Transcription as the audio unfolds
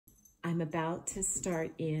I'm about to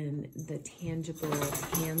start in the tangible,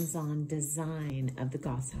 hands-on design of the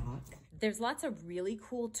Goshawk. There's lots of really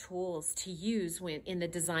cool tools to use in the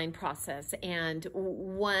design process, and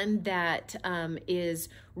one that is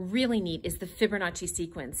really neat is the Fibonacci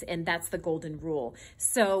sequence, and that's the golden rule.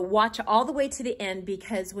 So watch all the way to the end,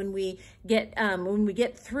 because when we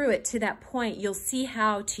get through it to that point, you'll see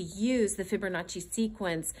how to use the Fibonacci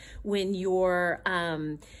sequence when you're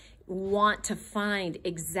want to find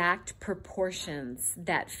exact proportions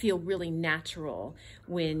that feel really natural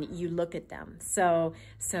when you look at them. So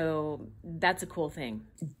that's a cool thing.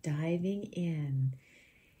 Diving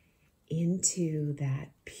into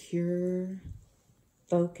that pure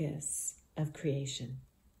focus of creation.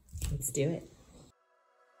 Let's do it.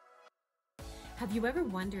 Have you ever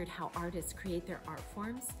wondered how artists create their art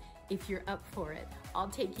forms? If you're up for it, I'll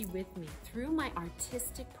take you with me through my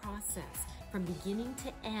artistic process from beginning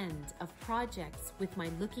to end of projects with my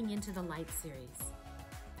Looking Into the Light series.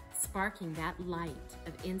 Sparking that light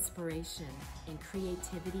of inspiration and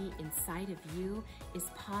creativity inside of you is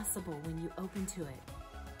possible when you open to it.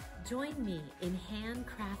 Join me in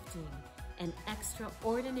handcrafting an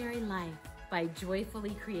extraordinary life by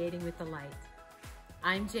joyfully creating with the light.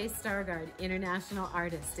 I'm Jay Stargaard, international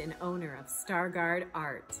artist and owner of Stargaard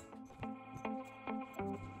Art.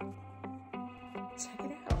 Check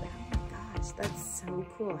it out. Oh my gosh, that's so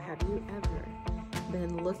cool. Have you ever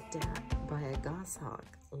been looked at by a goshawk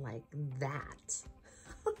like that?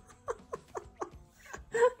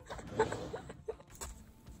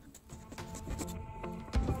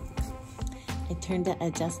 I turned to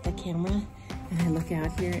adjust the camera and I look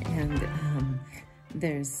out here, and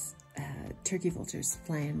there's turkey vultures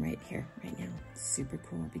flying right here, right now. Super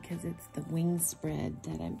cool, because it's the wing spread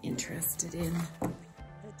that I'm interested in.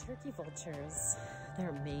 The turkey vultures, they're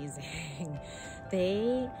amazing.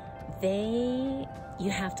 You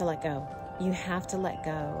have to let go. You have to let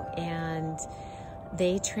go, and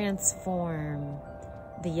they transform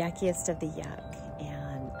the yuckiest of the yuck,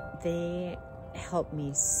 and they help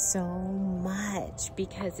me so much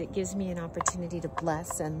because it gives me an opportunity to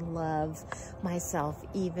bless and love myself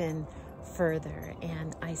even further.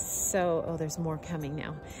 And there's more coming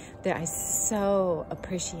now, that I so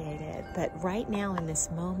appreciate it. But right now in this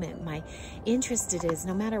moment, my interest is,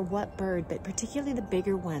 no matter what bird, but particularly the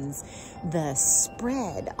bigger ones, the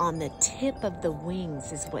spread on the tip of the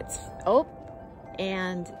wings is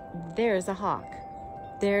and there's a hawk.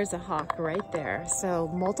 There's a hawk right there. So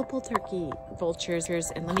multiple turkey vultures,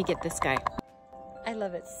 and let me get this guy. I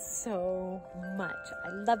love it so much. I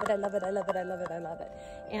love it, I love it, I love it, I love it, I love it.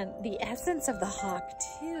 And the essence of the hawk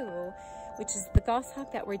too, which is the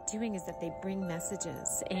goshawk that we're doing, is that they bring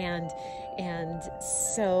messages. And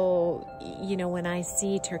so, you know, when I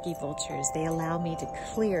see turkey vultures, they allow me to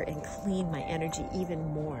clear and clean my energy even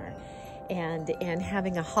more. And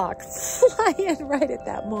having a hawk fly in right at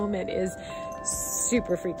that moment is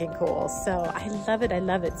super freaking cool. So I love it, I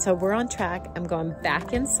love it. So we're on track. I'm going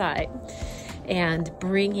back inside and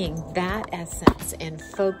bringing that essence and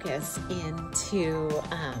focus into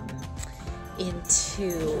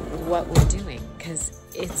what we're doing, because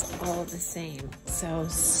it's all the same. So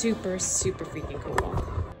super, super freaking cool.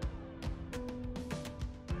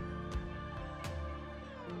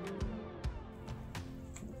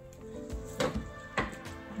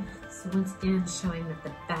 So once again, showing that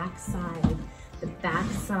the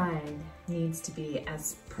backside needs to be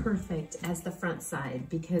as perfect as the front side,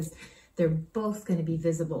 because they're both going to be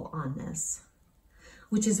visible on this,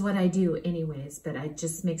 which is what I do anyways, but it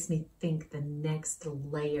just makes me think the next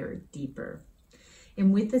layer deeper.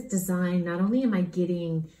 And with this design, not only am I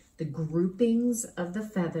getting the groupings of the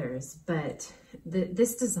feathers, but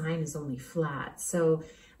this design is only flat. So,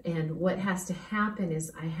 and what has to happen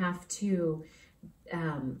is I have to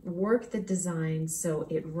work the design so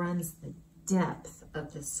it runs the depth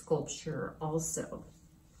of the sculpture also.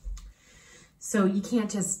 So you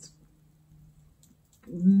can't just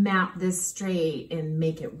map this straight and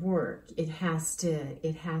make it work. It has to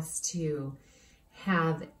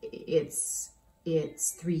have its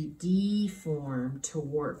 3D form to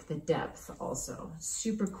work the depth also.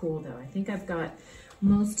 Super cool though. I think I've got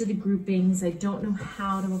most of the groupings. I don't know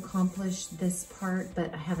how to accomplish this part,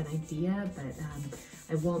 but I have an idea, but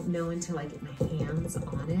I won't know until I get my hands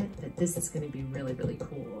on it. But this is going to be really, really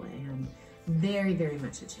cool and very, very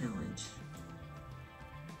much a challenge.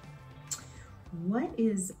 What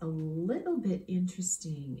is a little bit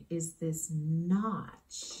interesting is this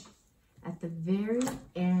notch at the very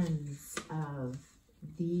ends of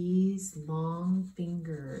these long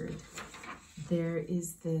fingered.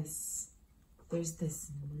 There's this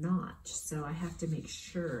notch, so I have to make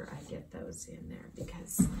sure I get those in there,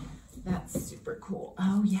 because That's super cool.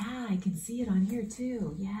 Oh yeah, I can see it on here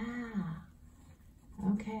too. Yeah.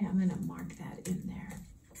 Okay, I'm gonna mark that in there.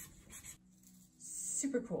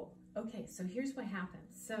 Super cool. Okay, so here's what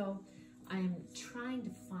happens. So I'm trying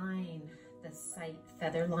to find the sight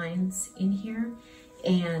feather lines in here.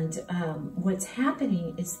 And what's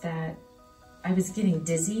happening is that I was getting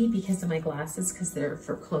dizzy because of my glasses because they're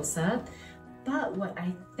for close up. But what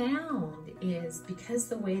I found is because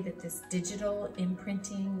the way that this digital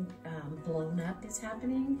imprinting blown up is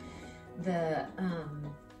happening,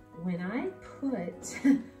 when I put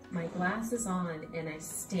my glasses on and I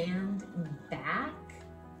stand back,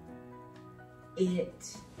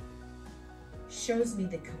 it shows me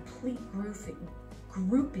the complete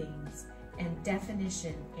groupings and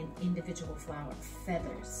definition in individual flower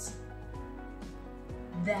feathers.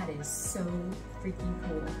 That is so freaking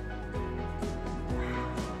cool.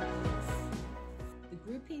 Wow. The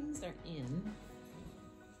groupings are in.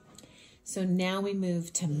 So now we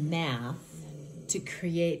move to math to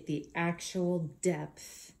create the actual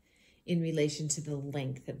depth in relation to the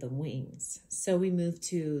length of the wings. So we move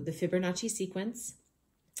to the Fibonacci sequence,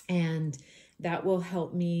 and that will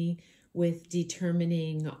help me with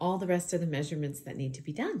determining all the rest of the measurements that need to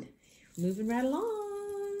be done. Moving right along.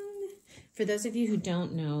 For those of you who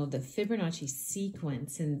don't know the Fibonacci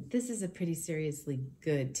sequence, and this is a pretty seriously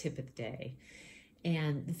good tip of the day,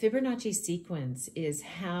 and the Fibonacci sequence is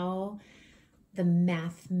how the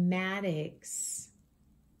mathematics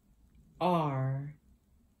are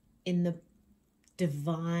in the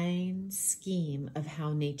divine scheme of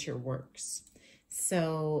how nature works.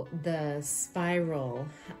 So the spiral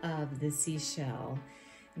of the seashell,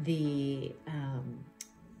 the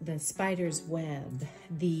spider's web,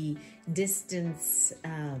 the distance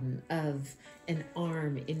of an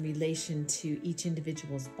arm in relation to each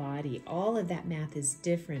individual's body, all of that math is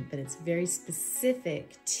different, but it's very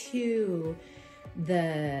specific to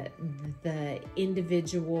the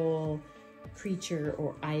individual creature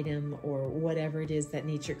or item or whatever it is that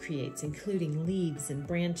nature creates, including leaves and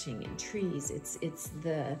branching and trees. It's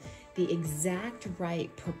the exact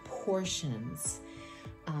right proportions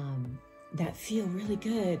that feel really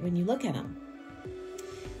good when you look at them.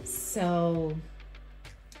 So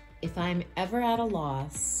if I'm ever at a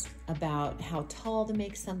loss about how tall to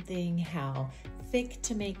make something, how thick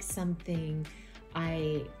to make something,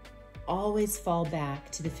 I always fall back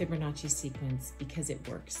to the Fibonacci sequence because it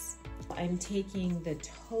works. I'm taking the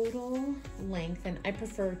total length, and I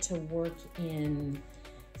prefer to work in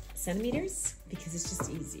centimeters because it's just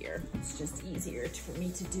easier. It's just easier for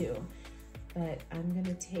me to do. But I'm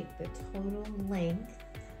gonna take the total length.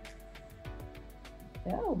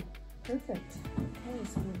 Oh, perfect. Okay,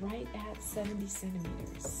 so we're right at 70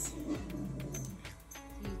 centimeters.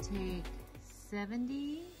 You take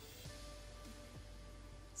 70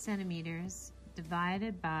 centimeters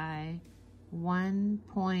divided by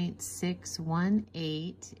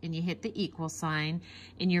 1.618, and you hit the equal sign,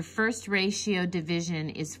 and your first ratio division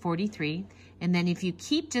is 43, and then if you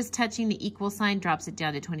keep just touching the equal sign, drops it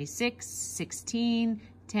down to 26, 16,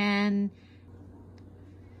 10, and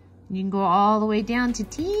you can go all the way down to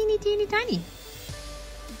teeny, teeny, tiny.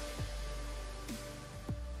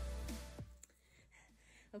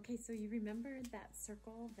 Okay, so you remember that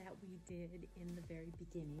circle that we did in the very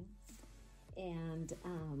beginning? And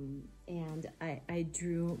I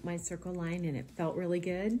drew my circle line and it felt really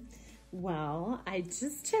good. Well, I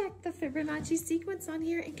just checked the Fibonacci sequence on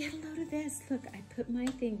here and get a load of this. Look, I put my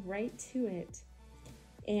thing right to it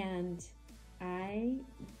and I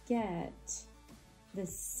get the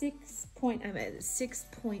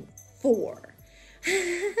 6.4.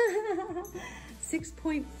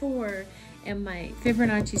 6.4, and my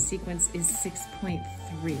Fibonacci sequence is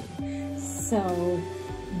 6.3. So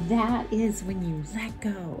that is when you let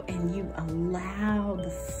go and you allow the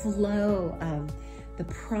flow of the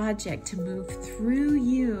project to move through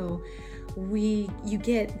you, you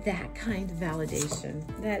get that kind of validation.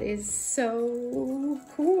 That is so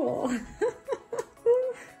cool.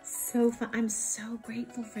 So fun. I'm so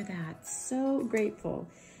grateful for that. So grateful.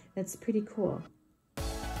 That's pretty cool.